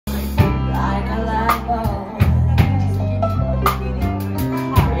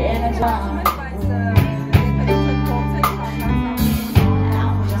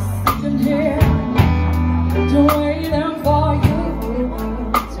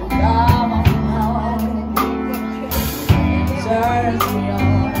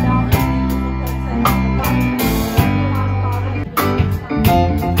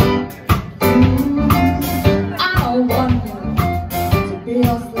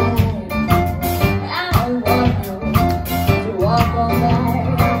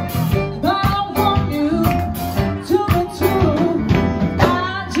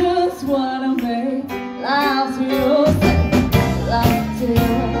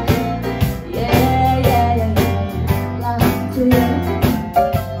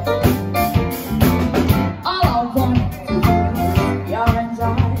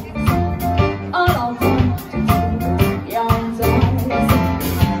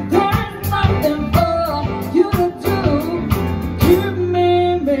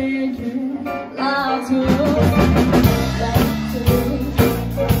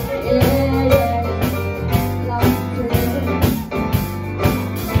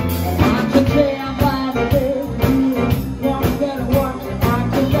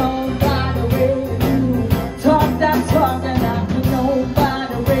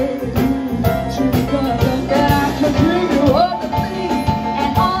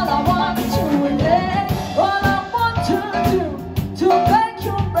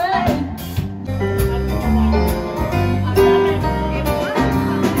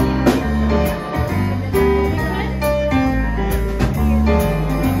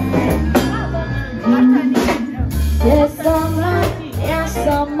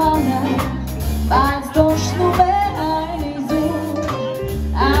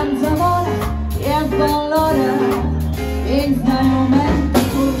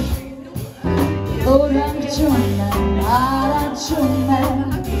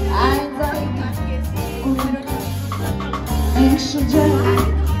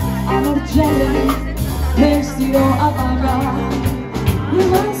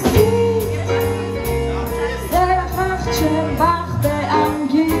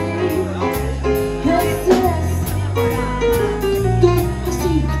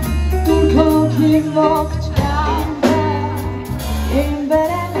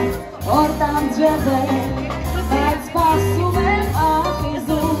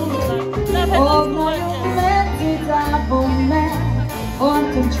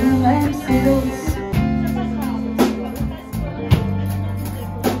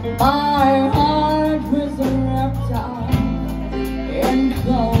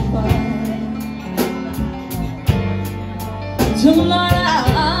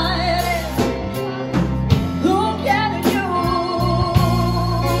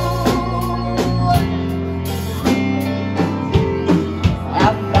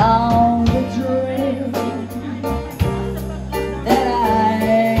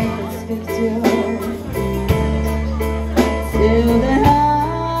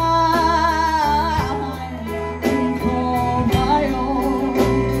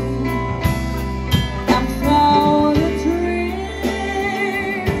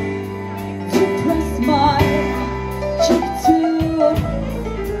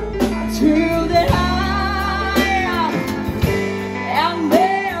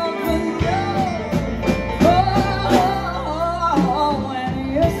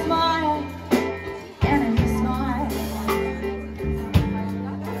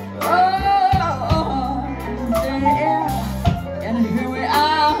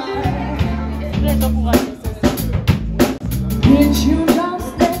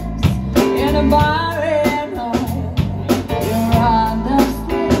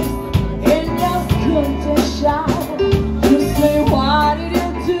In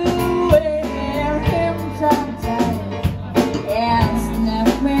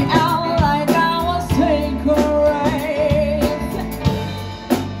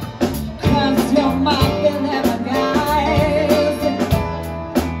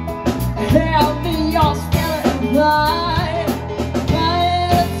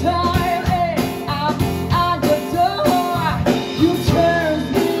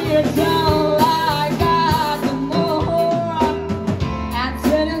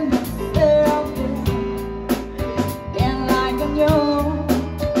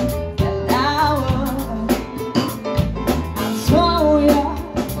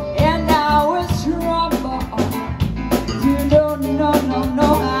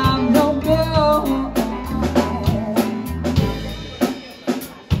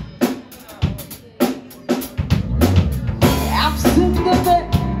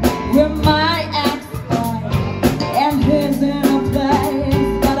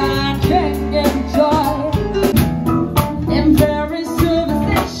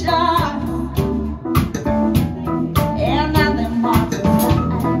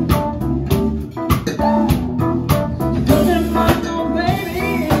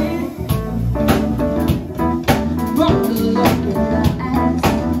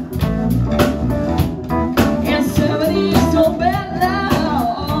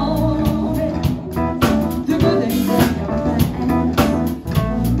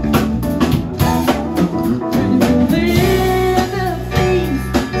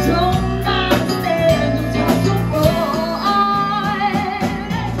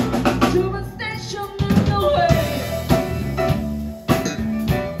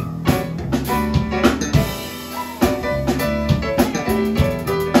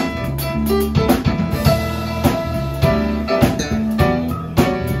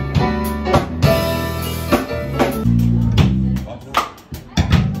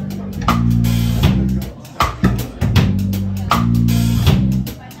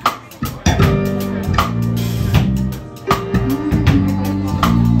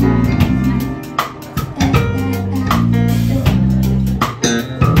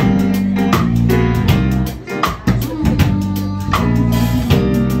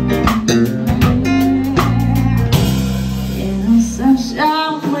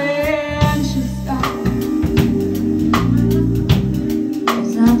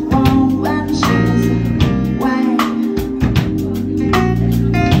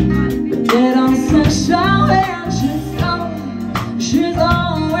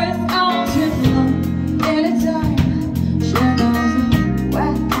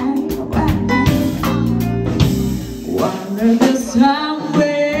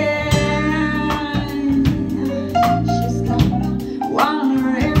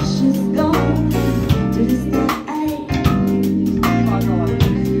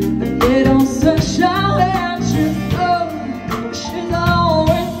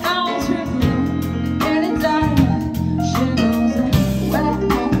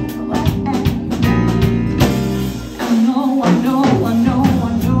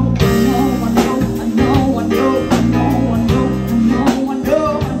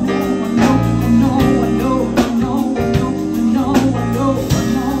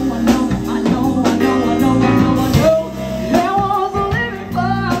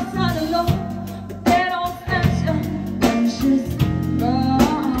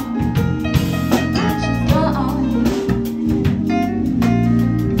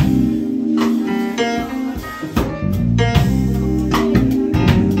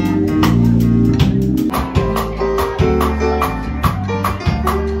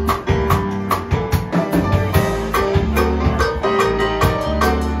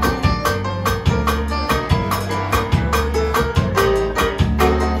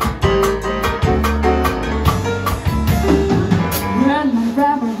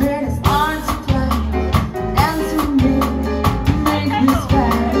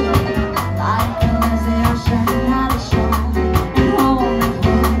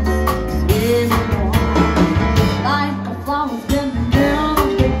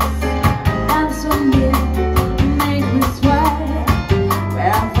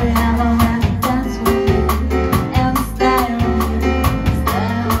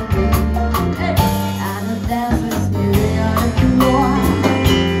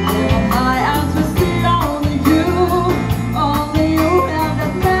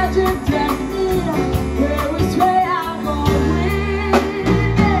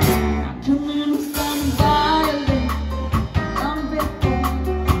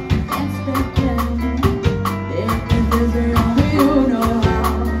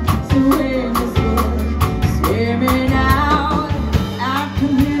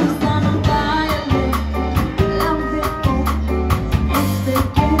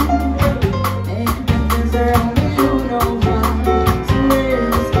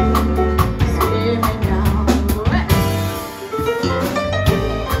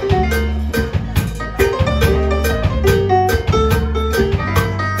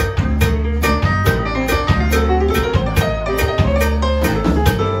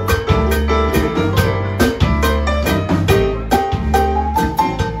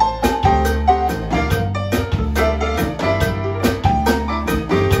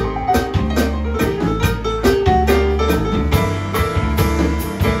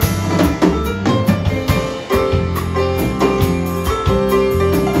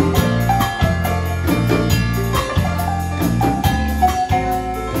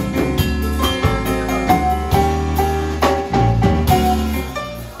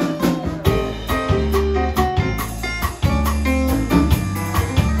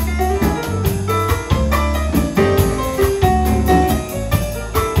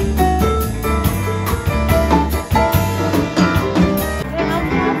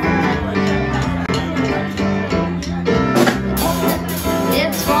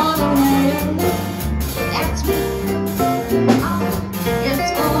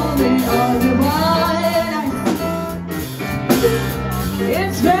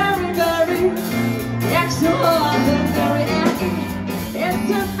It's very, very extraordinary. It's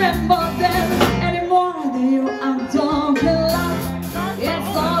different more than any more than you. I'm talking love.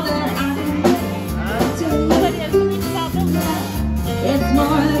 It's all that I can do. It's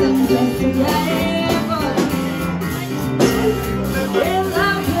more than just a game. If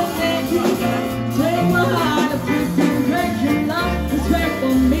I can make you take my heart, if you can break your love, it's great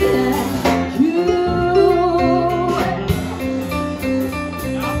for me and you.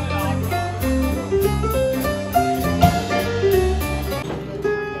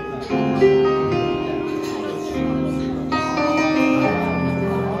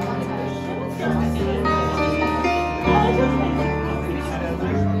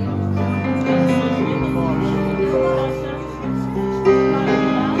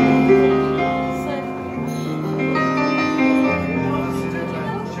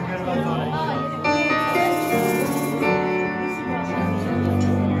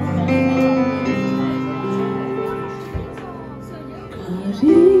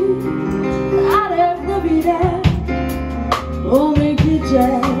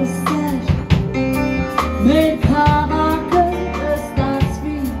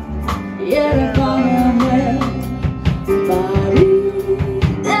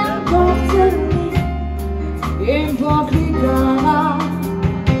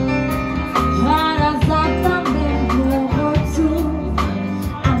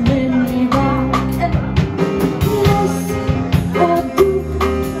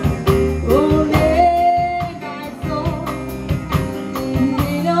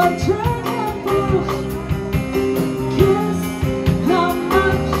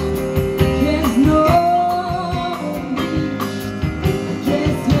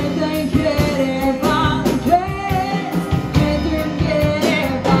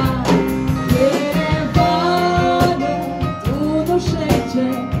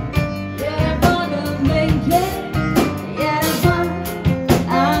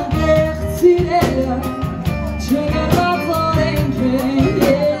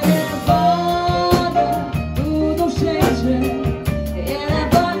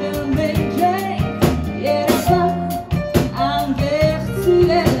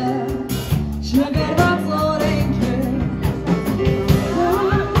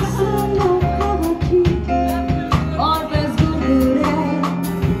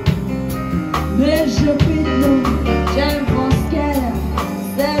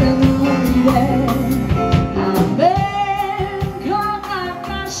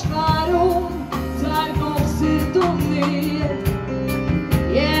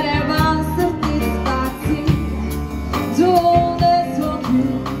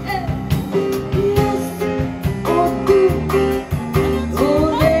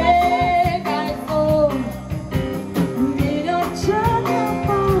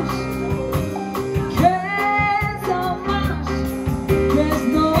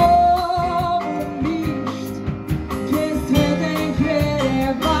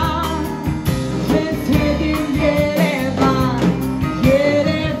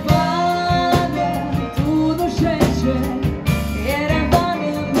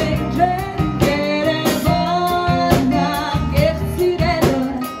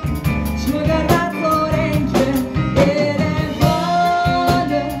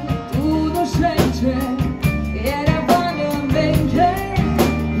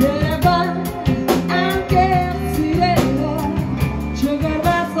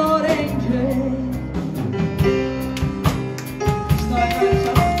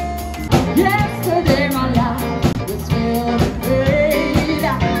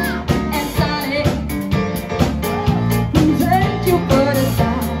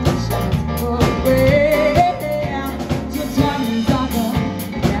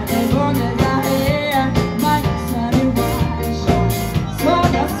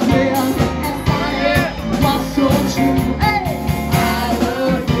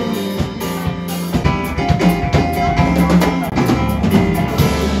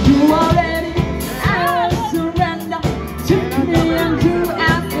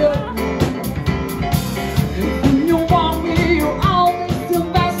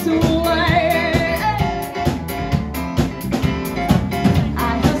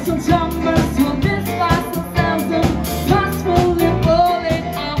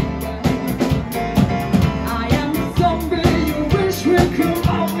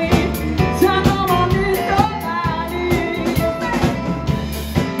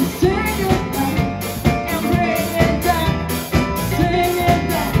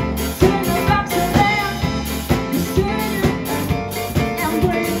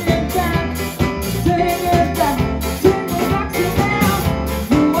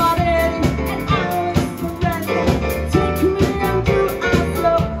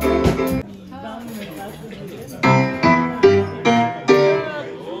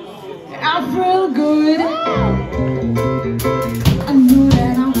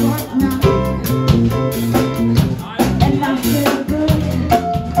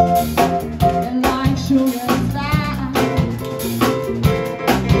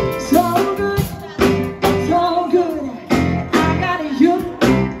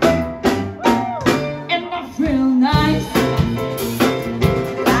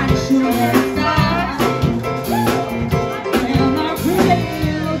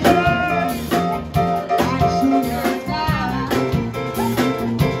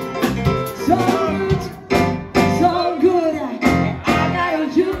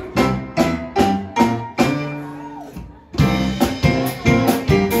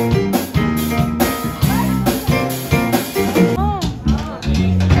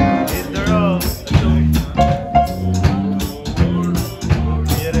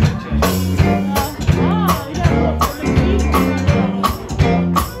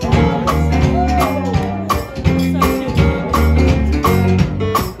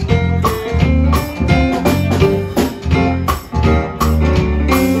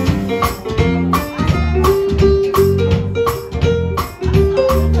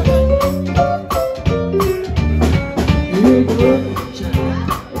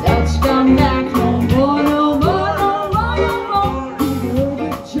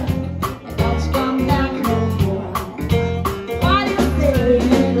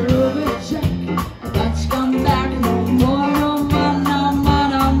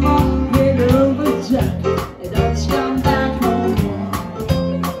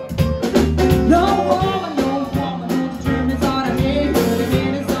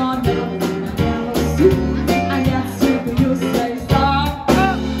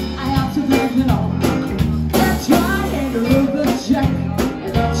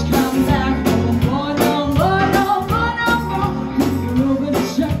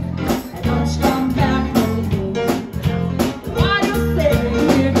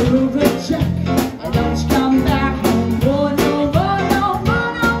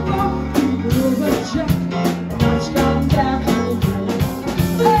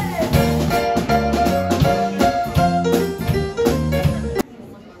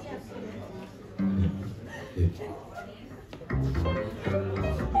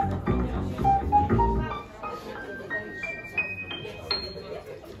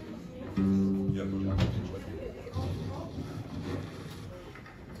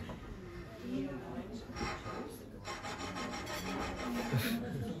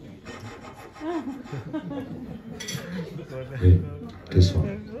 This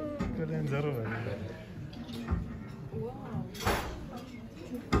one.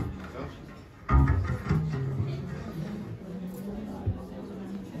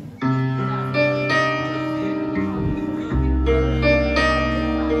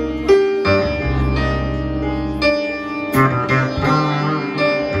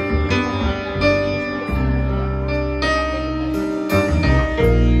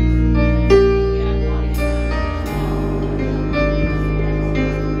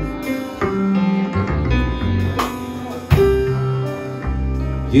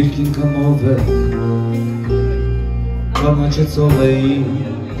 Երկինքը մով է, կանաչեցող էի,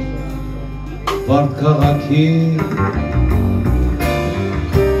 վարդ քաղաքի,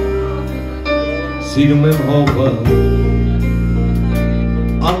 սիրում եմ հողը,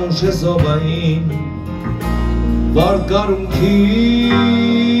 անուշ է զովային, վարդ գարունքի,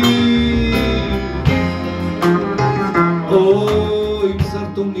 իմ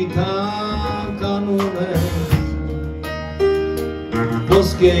սրտում մի թանկ անուն է,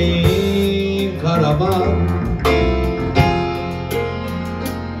 Ոսկեին կարավան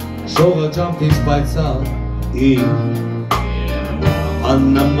Շողը ճամփից պայծառ իմ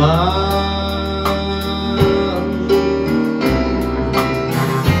աննման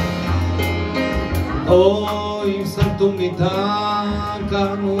Իմ սրտում մի թանկ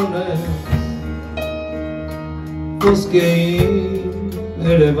անուն է Ոսկեին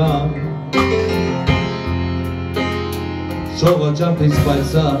Երևան Շողը ճամփից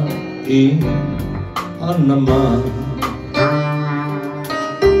պայծառ իմ աննման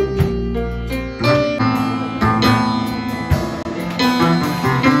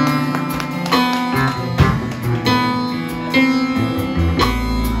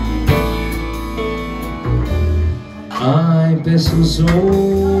Այնպես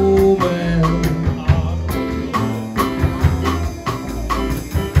ուզում եմ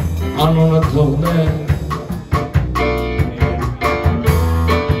անունը թողնել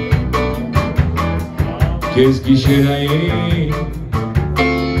Քեզ գիշերային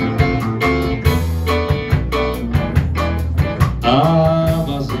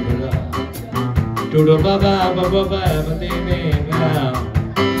Աբազի վրա Դուրոբաբա բաբաբա բատինիգա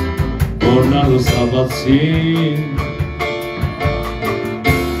Որնալու սաբացի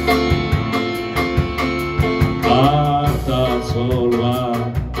Արտացոլվա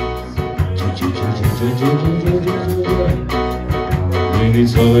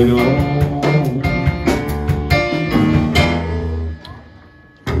Մինից հովերով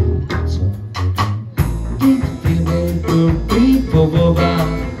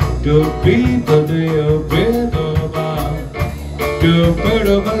Do people do people do people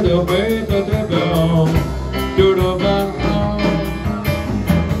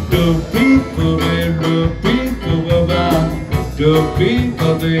do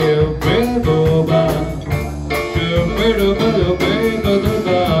people do do people do people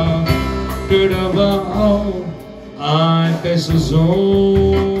Այնպես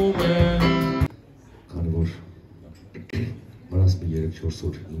ուզում եմ Քանի որ Մնաց մի 3-4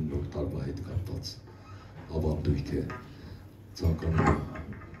 օր 9 օր տարվա հետ կապված ավանդույթ է ցանկանում եմ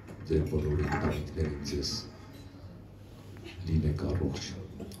ձեր բոլոր ընտանիքներին ձեզ լինեք առողջ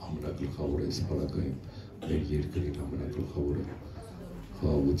ամենագլխավոր է սպարակայում մեր երկրին ամենագլխավորը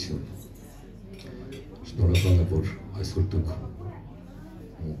խաղաղություն շնորհակալ եմ որ այսօր դուք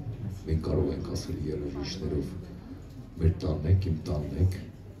մենք կարող ենք ասել երաժիշտներով մեր տանն եք իմ տանն եք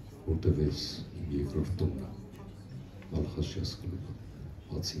որտև ես իմ երկրորդ տունն է Malkhas շասկլուբը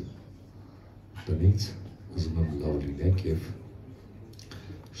բացի տնից ուզում եմ լավ լինեք և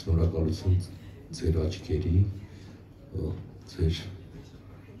շնորհակալություն ձեր աչքերի ձեր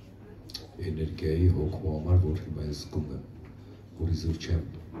էներգիայի հոգու համար որ հիմա ես զգում եմ որ իզուր չեմ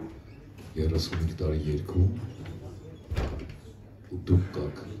 35 տարի երկու ու դուք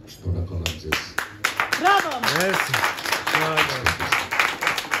կաք շնորհակալ եմ ձեզ Bravo!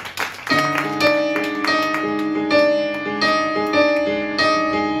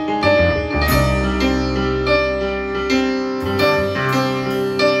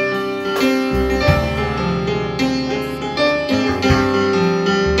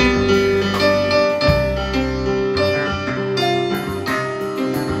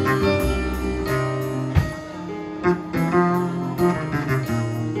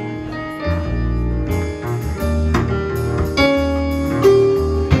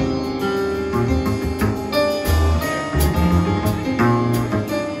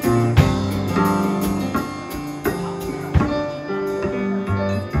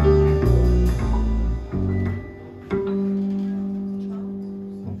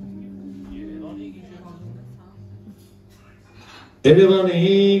 Երևանի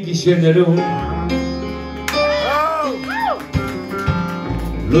գիշերներում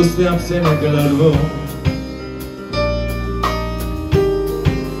լուսնի ափսեն է գլարվում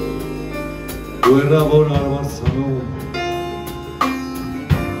ու հեռավոր արվարձանում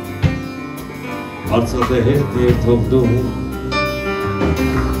արծաթը հերթ է թողնում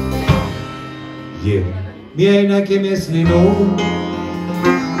և միայնակ եմ ես լինում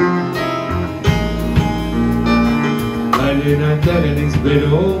այլեն այնտեղ են ինձ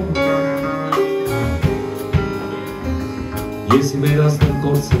բերում ես իմ երազն եմ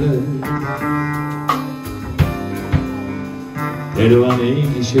կորցրել Երևանի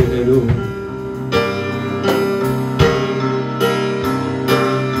գիշերներում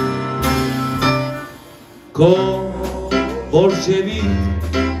Քո Բորշևի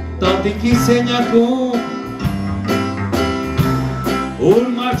տատիկի սենյակում ուր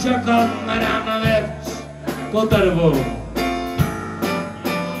մարչակալներն վերջ կոտրվում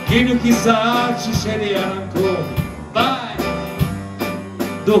Գինու կիսար շիշերի արանքում Բայ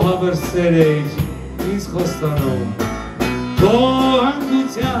դու հավերսեր էիր ինձ խոստանում Քո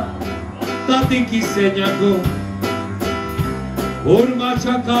հանգության տատիկի սենյակում ուր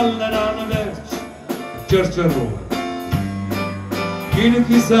մարչակալներն վերջ ճրճրվում Գինու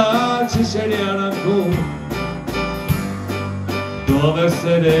կիսար շիշերի արանքում Դու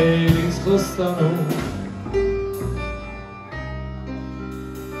հավերսեր էիր ինձ խոստանում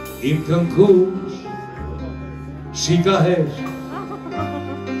Իմ կնքուշ շիկահեր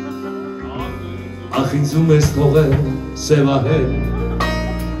Ախ ինձում ես թողել սևահեր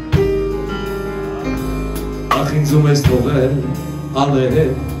Ախ ինձում ես թողել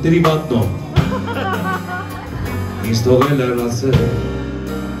ալեհեր տրիվատնոմ Ինձ թողել եռացել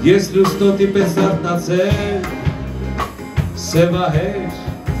Ես լուստոտի պես արտնացել Սևահեր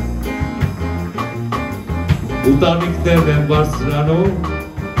Ուտանիքներն եմ բարձրանում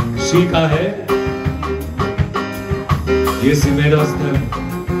Շիկահեր Ես իմ երազն եմ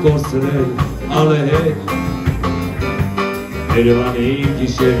կորցրել ալեհեր Երևանի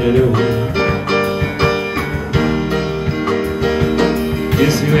գիշերներում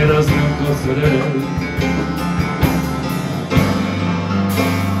Ես իմ երազն եմ կորցրել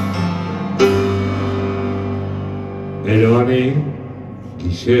Երևանի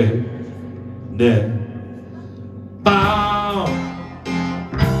գիշերներ Պաու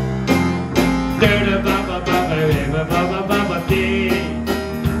Դերը բաբա բաբա բաբա բաբա բաբա դի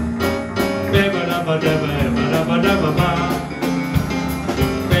Բեբա դաբա դաբա բաբա դաբա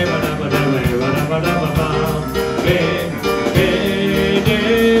Բեբա դաբա դաբա բաբա դաբա Be be de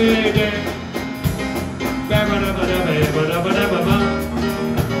de Beba daba daba daba daba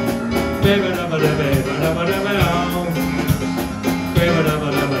Beba daba daba daba daba Beba daba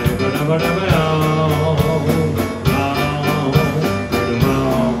daba daba daba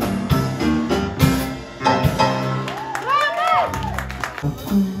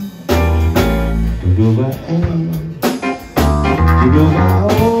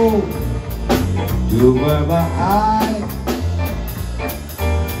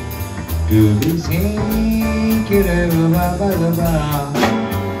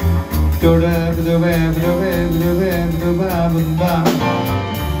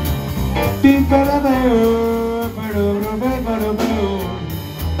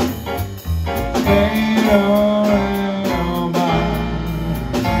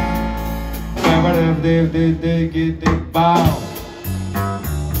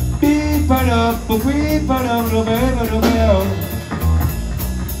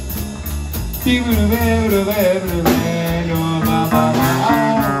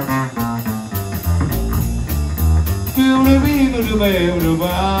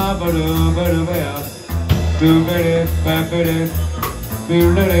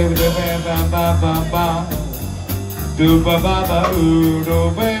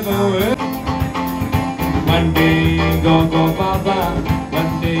One day go go baba,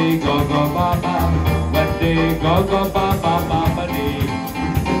 one day go go baba, one day go go baba baba day.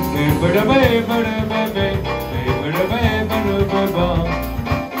 Bada bada bada bada bada bada bada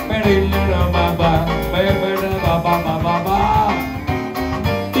bada baba bada baba baba.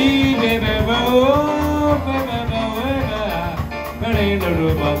 Dee baby bo baby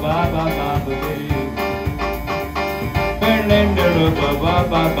bo bada baba baba day. Bada baba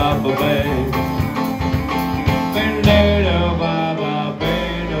baba baba.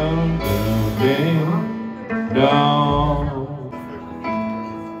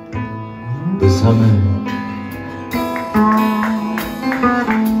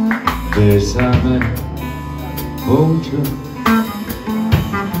 Bésame mucho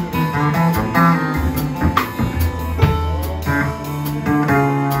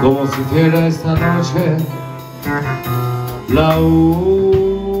como si fuera esta noche la última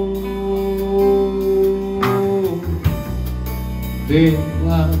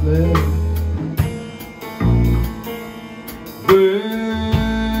vez.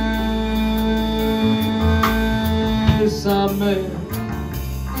 Bésame,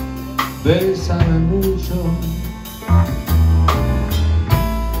 bésame mucho.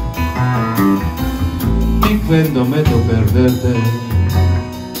 Ti quando metto perderte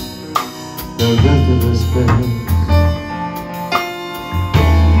después.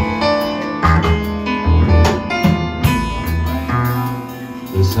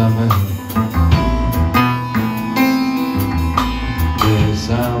 Bésame,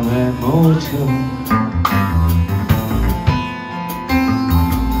 bésame mucho.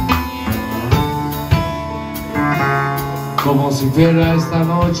 Como si fuera esta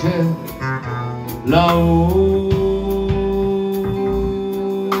noche la última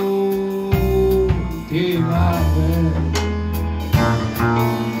vez.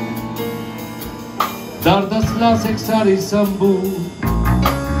 Dardas las exarissambu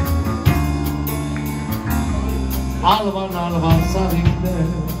alvan sarinde.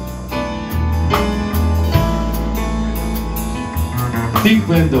 Ti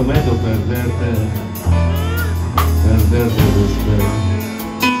quando vedo perderte después.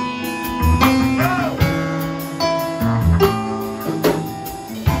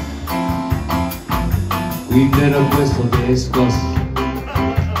 Quindi era questo discos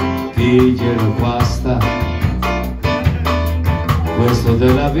che glielo basta, questo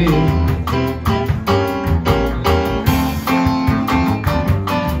della vita.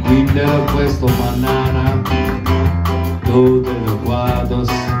 Quindi era questo banana, tutti los cuadros,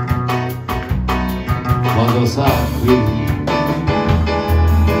 cuando salgo.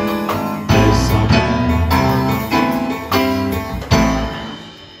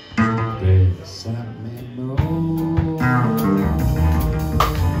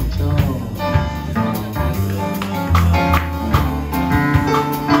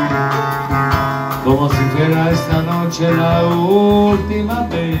 Como si fuera esta noche la última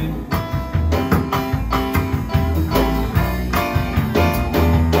vez.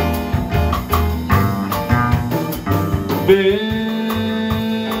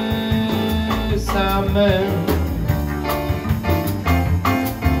 Bésame,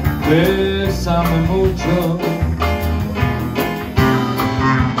 bésame mucho.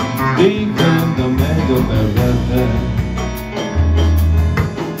 Y cuando medio perderte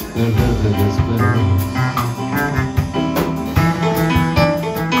después.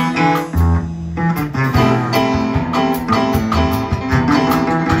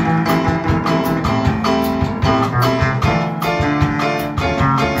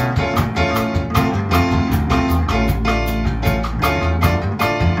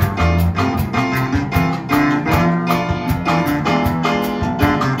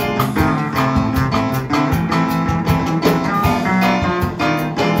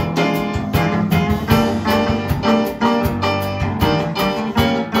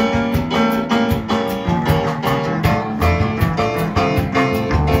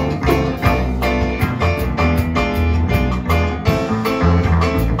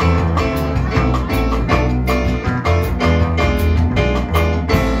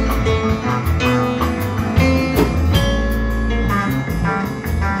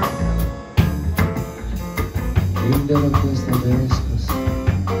 Prendere queste vescos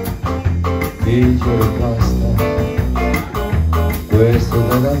e io basta, questo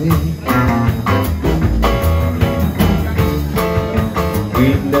della vita.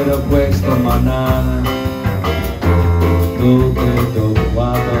 Prendere questa banana, tutte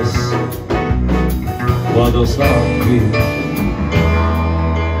quando salvi.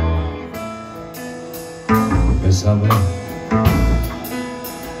 Bésame,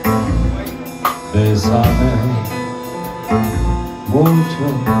 bésame mucho.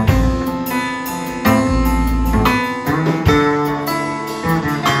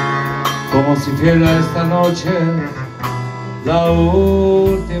 Como si fuera esta noche la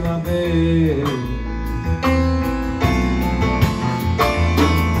última vez.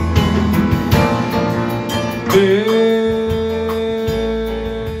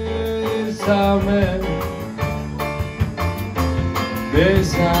 Bésame,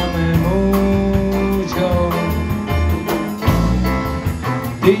 bésame mucho.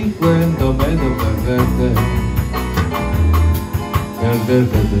 Di cuento medio perderte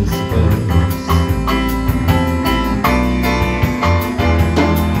después.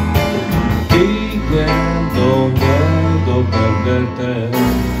 Di cuento medio perderte.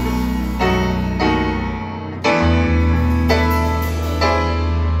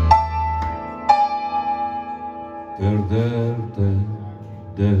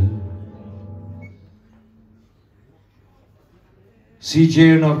 Si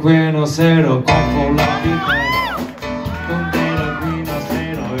girano qui no cero con la vita, con te la qui no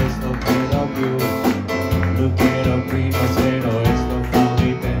cero e sto però più, lo quiero qui no cero e sto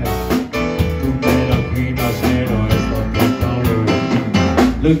fallite, con te la qui no cero e sto più,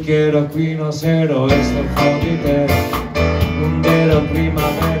 lo quiero qui no cero e sto fallite, con te la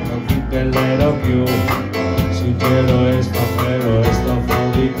primavera qui bellero più, si giro e sto però e sto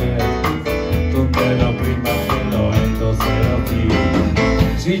fallite, con te la primavera e sto cero più.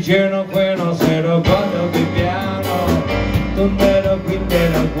 Si girano quello zero quando ti piano, tombero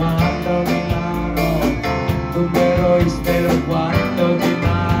quintero quando mi mano, tombero istero quando ti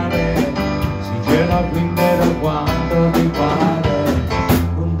mare, si girano quintero quando ti pare,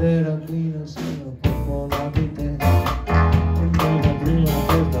 tombero quino zero como la vite, tombero prima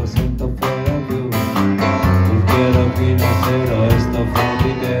che sento fuori più, tombero quino zero e sto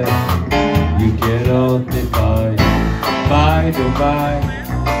fuori te, io quiero te bye, bye to bye.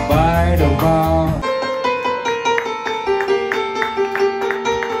 By the bar.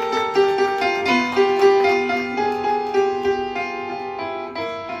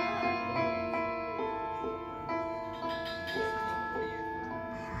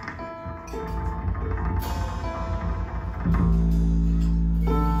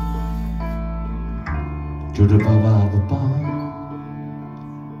 To the bar.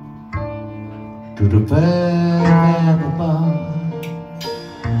 To the bar.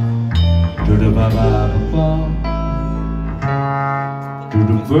 To the ba-ba-ba-ba, to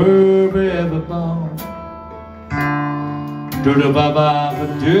the ba-ba-ba-ba, to the ba-ba-ba-ba,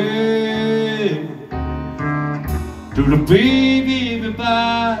 to the baby-ba-ba,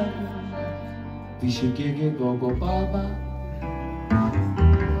 Vishu-ge-ge-go-go-ba-ba,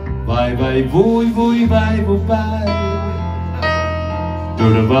 bye-bye-boo-boo-bye-boo-bye, to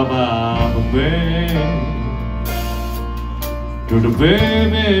the ba-ba-ba-ba. To the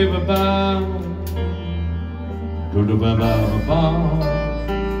baby ba-ba, to the ba-ba-ba-ba,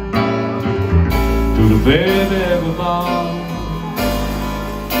 to the baby ba-ba,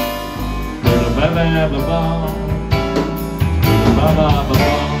 to the ba-ba-ba-ba, to the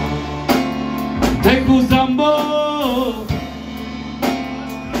ba-ba-ba-ba. Teku zambo,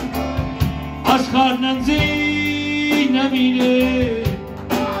 aşkarnan zinamine,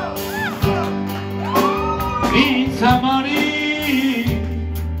 insamari.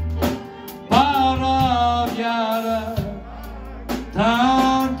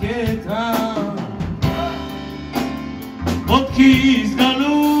 Kiz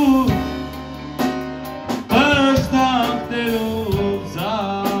galu, ashtakte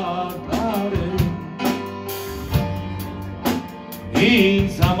zakare, in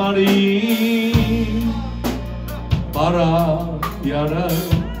samari, para yara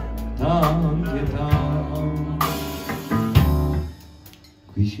tangetam,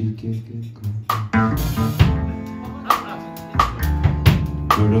 quishil kekeko,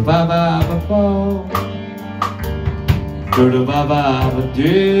 guru baba baba. To the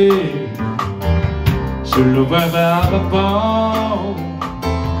ba-ba-ba-dee, to the ba-ba-ba-ba,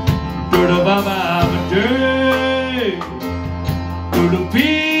 to the ba-ba-ba-dee, to the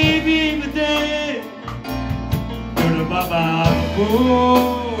baby-ba-dee, to the ba-ba-ba-boo,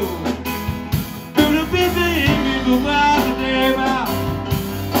 to the baby-ba-ba-dee,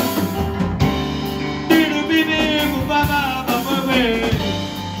 to the baby-ba-ba-ba-ba-ba, to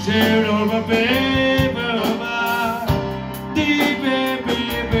the baby.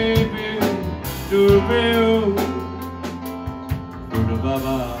 To the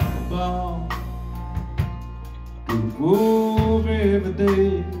ba-ba-ba, to the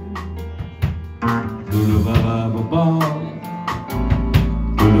baby-ba-dee, to the ba-ba-ba-ba,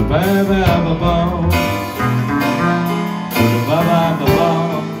 to the ba-ba-ba-ba, to the ba-ba-ba-ba.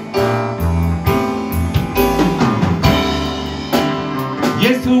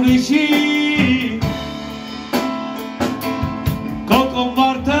 Yesurishi, kokon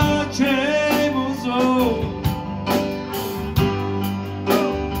varta çemuzo.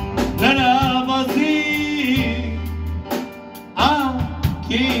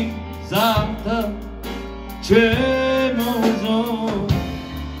 Çemuzo,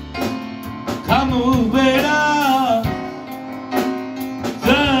 kamu bera,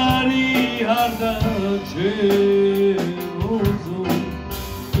 zari harda çemuzo,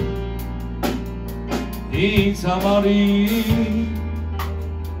 insanları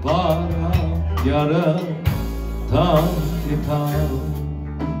para yaratan kitap.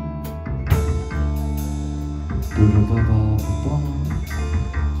 Duru baba baba.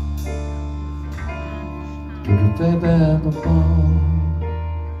 To the baby baba,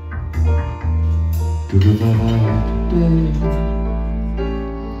 to the day,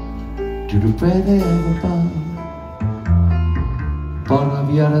 to the breve para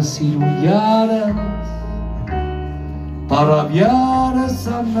viare siruiare, para viare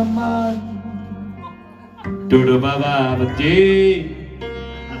sanaman, to the day,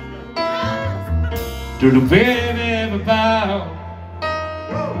 to the breve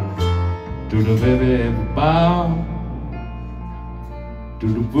to the very bow, to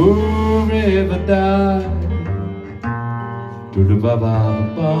the forever die, to the baba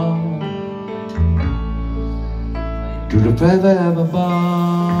bow, to the forever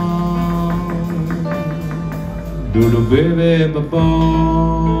bow, to the baby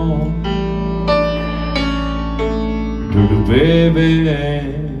bow, to the baby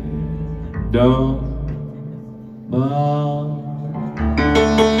down bow.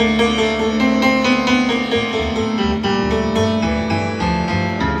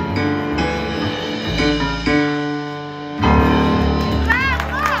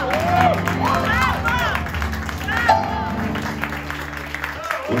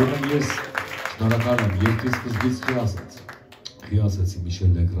 Ես շնորհակալ եմ, երկրի սկզբից խիասեցի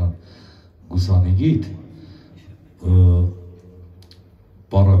Միշել Լեգրան գուսանիգիտ,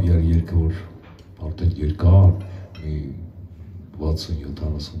 պարավյար երկը, որ արդեն երկար, մի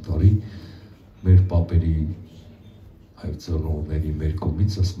 60-70 տարի, մեր պապերի այվ ծռնողների մեր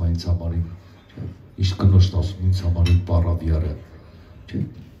կողմից ասում ինձ համարին, իշտ կնոշն ասում ինձ համարին պարավյարը,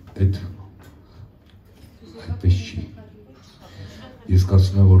 այդ այդպես չի։ Ես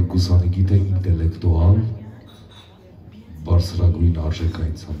կարծում եմ, որ գուսանիգիտ է ինտելեկտուալ, բարձրագույն արժեք է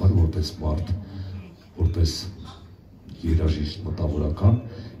ինձ համար, որպես մարդ, որպես երաժիշտ մտավորական,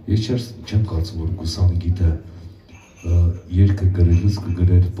 ես չեմ կարծում, որ գուսանիգիտը երկը գրելուց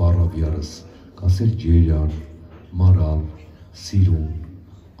կգրեր պարավյարս, կասեր ջերյան, մարալ, սիրուն,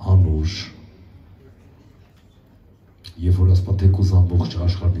 անուշ, և որ ասպա թեկուզ ամբողջ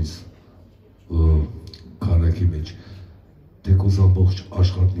աշխարհից քարակի մեջ թեկուզ ամբողջ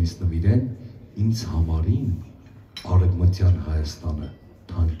աշխարհից նվիրեն, ինձ համարին արևմտյան Հայաստանը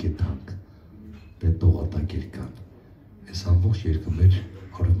թանկ է թանկ, դե տողատակեր կան, ես ամբողջ երկը մեր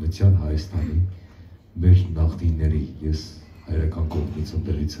արևմտյան Հայաստանի, մեր նախնիների, ես հայրական կողմից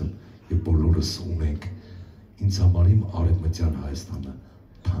ընդեղից եմ, և բոլորս ունենք, ինձ համարին արևմտյան Հայաստանը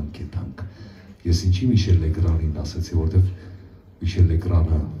թանկ է թանկ, ես ինչի Միշել Լեգրանին ասեցի, որտև Միշել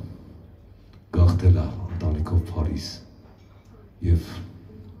Լեգրանը գաղթել է ընտանիքով Փարիզ, և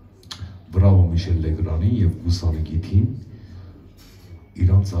բրավո Միշել Լեգրանին և գուսանիգիթին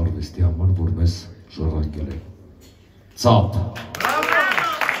իրանց արվեստի համար, որ մեզ ժառանգել է։ Ծապ!